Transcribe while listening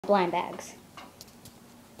blind bags.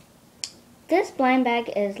 This blind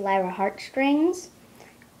bag is Lyra Heartstrings.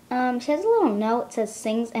 She has a little note that says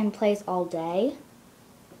sings and plays all day.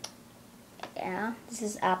 Yeah, this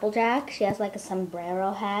is Applejack. She has like a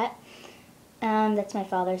sombrero hat. That's my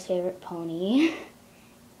father's favorite pony.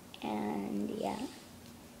 And yeah.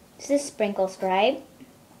 This is Sprinkle Stripe.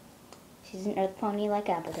 She's an earth pony like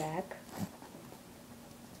Applejack.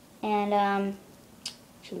 And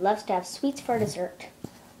she loves to have sweets for dessert.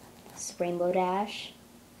 This is Rainbow Dash.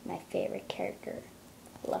 My favorite character.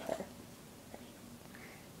 Love her.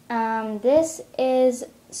 This is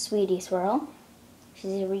Sweetie Swirl.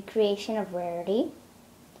 She's a recreation of Rarity.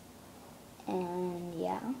 And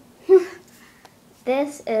yeah.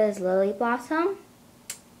 This is Lily Blossom.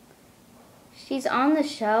 She's on the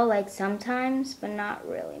show like sometimes, but not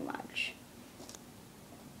really much.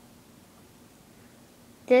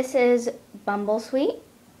 This is Bumblesweet.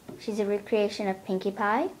 She's a recreation of Pinkie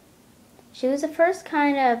Pie. She was the first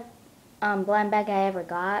kind of blind bag I ever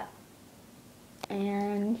got.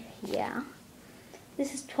 And yeah.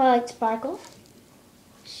 This is Twilight Sparkle.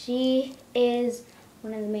 She is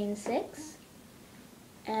one of the main six.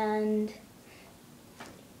 And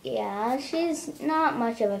yeah, she's not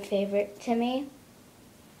much of a favorite to me.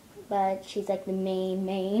 But she's like the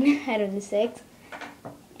main out of the six.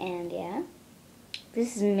 And yeah.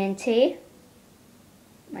 This is Minty.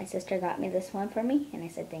 My sister got me this one for me, and I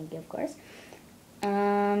said thank you, of course.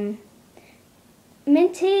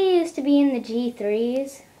 Minty used to be in the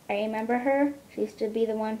G3s. I remember her. She used to be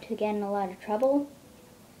the one to get in a lot of trouble.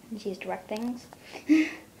 And she used to wreck things.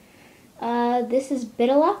 This is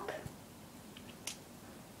Bitterluck.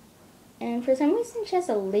 And for some reason she has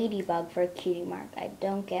a ladybug for a cutie mark. I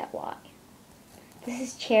don't get why. This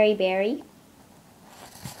is Cherry Berry.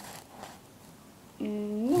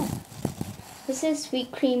 Yeah. This is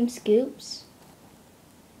Sweet Cream Scoops.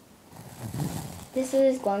 This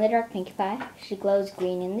is Glow in the Dark Pinkie Pie. She glows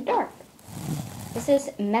green in the dark. This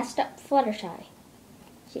is Messed Up Fluttershy.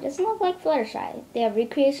 She doesn't look like Fluttershy. They have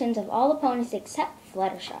recreations of all the ponies except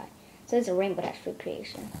Fluttershy. So it's a Rainbow Dash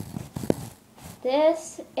recreation.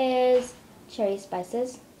 This is Cherry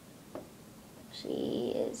Spices.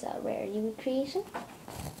 She is a Rarity recreation.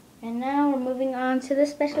 And now we're moving on to the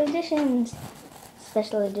special editions.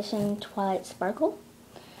 Special edition Twilight Sparkle.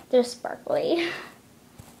 They're sparkly.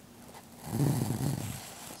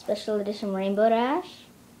 Special edition Rainbow Dash.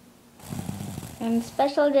 And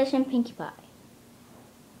special edition Pinkie Pie.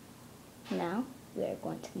 Now we are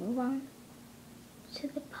going to move on to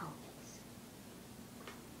the ponies.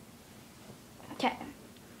 Okay,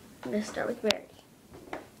 I'm going to start with Rarity.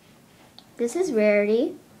 This is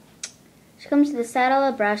Rarity. She comes with a saddle,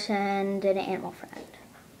 a brush, and an animal friend.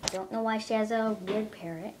 I don't know why she has a weird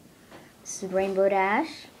parrot. This is Rainbow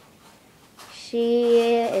Dash.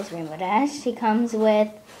 She is Rainbow Dash. She comes with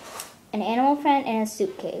an animal friend and a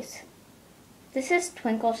suitcase. This is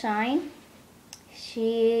Twinkle Shine.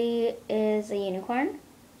 She is a unicorn.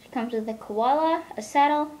 She comes with a koala, a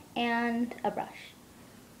saddle, and a brush.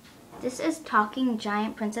 This is Talking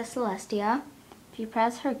Giant Princess Celestia. If you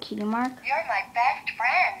press her cutie mark, you're my best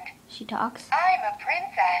friend. She talks. I'm a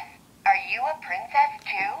princess. Are you a princess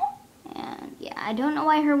too? And yeah, I don't know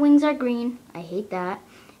why her wings are green. I hate that.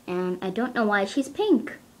 And I don't know why she's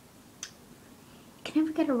pink. I can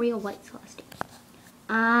never get a real white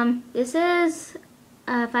Celestia. This is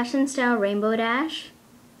Fashion Style Rainbow Dash.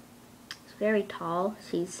 It's very tall.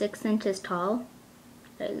 She's 6 inches tall.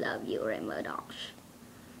 I love you, Rainbow Dash.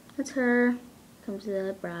 That's her. Comes with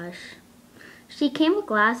a brush. She came with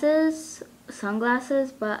glasses,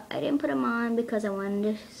 sunglasses, but I didn't put them on because I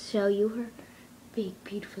wanted to show you her big,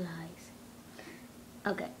 beautiful eyes.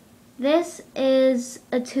 Okay. This is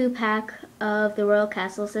a 2-pack of the Royal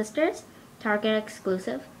Castle Sisters, Target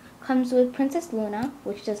exclusive. Comes with Princess Luna,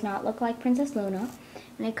 which does not look like Princess Luna.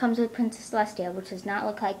 And it comes with Princess Celestia, which does not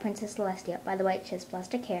look like Princess Celestia. By the way, she has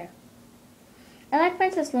plastic hair. I like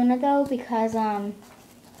Princess Luna though because, I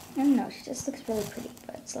don't know, she just looks really pretty.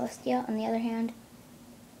 But Celestia, on the other hand,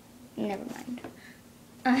 never mind.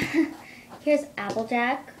 Here's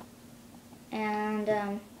Applejack. And,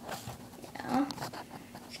 yeah.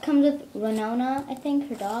 She comes with Renona, I think,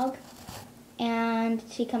 her dog. And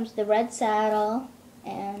she comes with the red saddle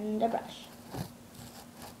and a brush.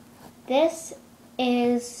 This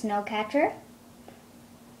is Snowcatcher.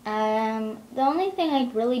 The only thing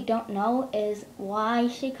I really don't know is why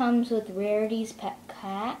she comes with Rarity's pet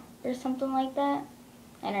cat or something like that.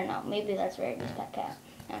 I don't know. Maybe that's Rarity's pet cat.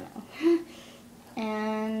 I don't know.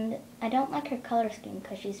 And I don't like her color scheme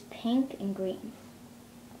because she's pink and green.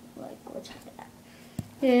 Like, what's with that?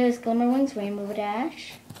 Here's Glimmerwing's Rainbow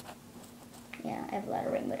Dash. Yeah, I have a lot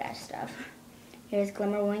of Rainbow Dash stuff. Here's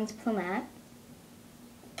Glimmerwings Plumette.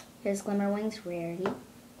 Here's Glimmerwings Rarity.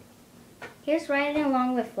 Here's riding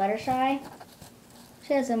along with Fluttershy.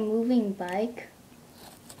 She has a moving bike.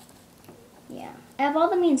 Yeah, I have all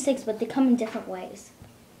the main 6, but they come in different ways.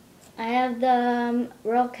 I have the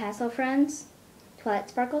Royal Castle Friends, Twilight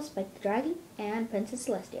Sparkle, Spike the Dragon, and Princess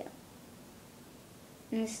Celestia.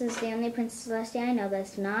 And this is the only Princess Celestia I know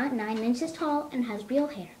that's not 9 inches tall and has real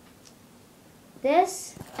hair.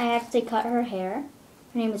 This, I actually cut her hair.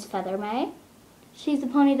 Her name is Feather May. She's the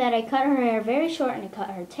pony that I cut her hair very short and I cut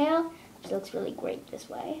her tail. She looks really great this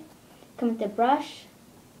way. Come with the brush.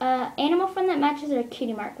 Animal friend that matches her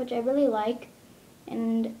cutie mark, which I really like,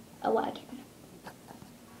 and a wagon.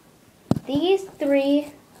 These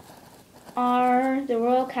 3 are the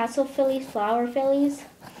Royal Castle fillies, flower fillies,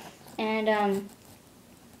 and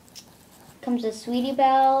comes with Sweetie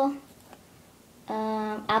Belle,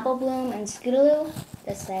 Apple Bloom, and Scootaloo.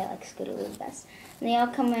 This I like Scootaloo the best. And they all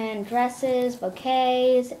come in dresses,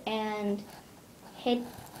 bouquets, and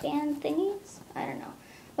headband thingies. I don't know.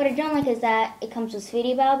 What I don't like is that it comes with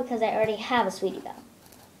Sweetie Belle because I already have a Sweetie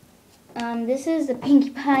Belle. This is the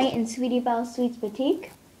Pinkie Pie and Sweetie Belle Sweets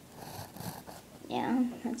Boutique. Yeah,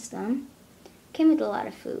 that's them. Came with a lot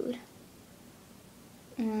of food.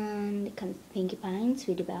 And it comes with Pinkie Pie and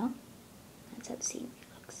Sweetie Belle. That's how the scenery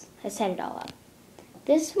looks. I set it all up.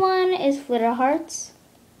 This one is Flitter Hearts.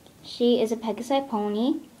 She is a Pegasi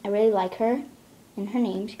pony. I really like her and her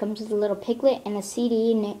name. She comes with a little piglet and a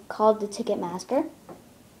CD called The Ticketmaster.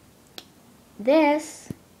 This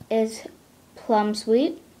is Plum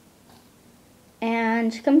Sweet.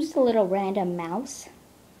 And she comes with a little random mouse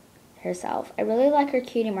herself. I really like her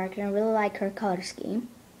cutie mark and I really like her color scheme.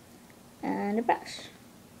 And a brush.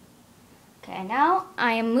 Okay, now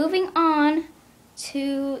I am moving on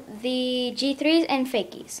to the G3s and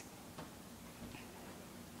fakies.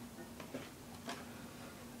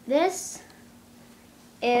 This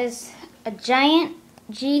is a giant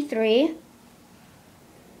G3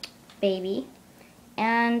 baby,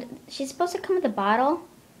 and she's supposed to come with a bottle,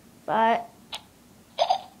 but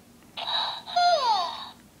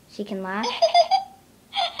she can laugh. You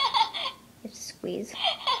have to squeeze.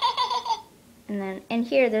 And then in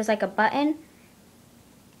here there's like a button.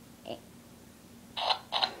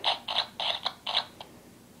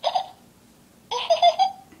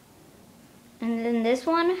 And then this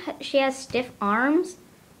one, she has stiff arms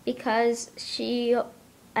because she,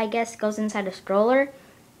 I guess, goes inside a stroller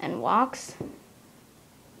and walks.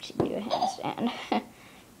 She can do a handstand.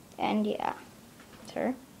 And yeah, that's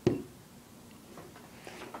her.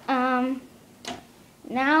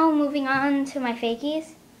 Now moving on to my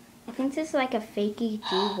fakies. I think this is like a fakie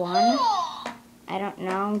G1. I don't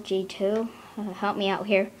know, G2. Help me out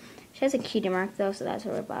here. She has a cutie mark though, so that's a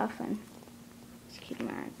ripoff. And it's a cutie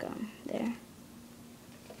mark there.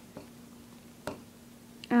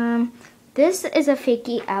 This is a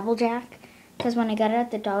fakie Applejack because when I got it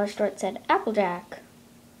at the dollar store it said Applejack.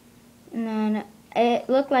 And then it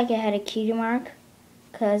looked like it had a cutie mark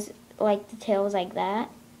because like the tail was like that.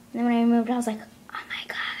 And then when I moved I was like, oh my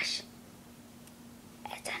gosh,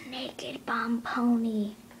 it's a naked bomb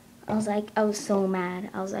pony. I was so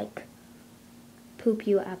mad. I was like, poop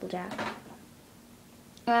you, Applejack.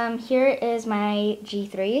 Here is my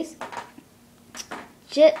G3s.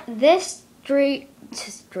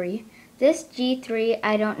 This G3,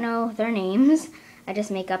 I don't know their names. I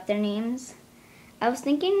just make up their names. I was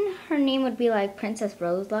thinking her name would be like Princess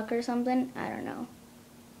Roseluck or something. I don't know.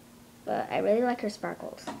 But I really like her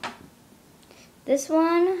sparkles. This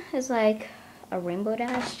one is like a Rainbow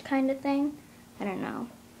Dash kind of thing. I don't know.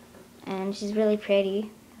 And she's really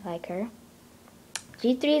pretty. I like her.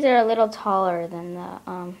 G3s are a little taller than the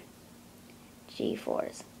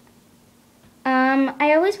G4s.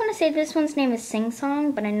 I always want to say this one's name is Sing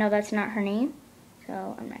Song, but I know that's not her name,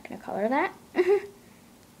 so I'm not going to call her that.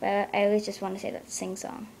 But I always just want to say that's Sing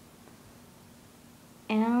Song.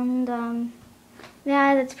 And,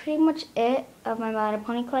 yeah, that's pretty much it of my My Little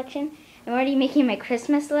Pony collection. I'm already making my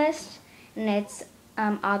Christmas list, and it's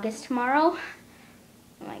August tomorrow.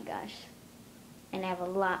 Oh my gosh. And I have a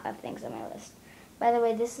lot of things on my list. By the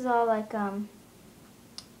way, this is all like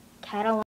catalog.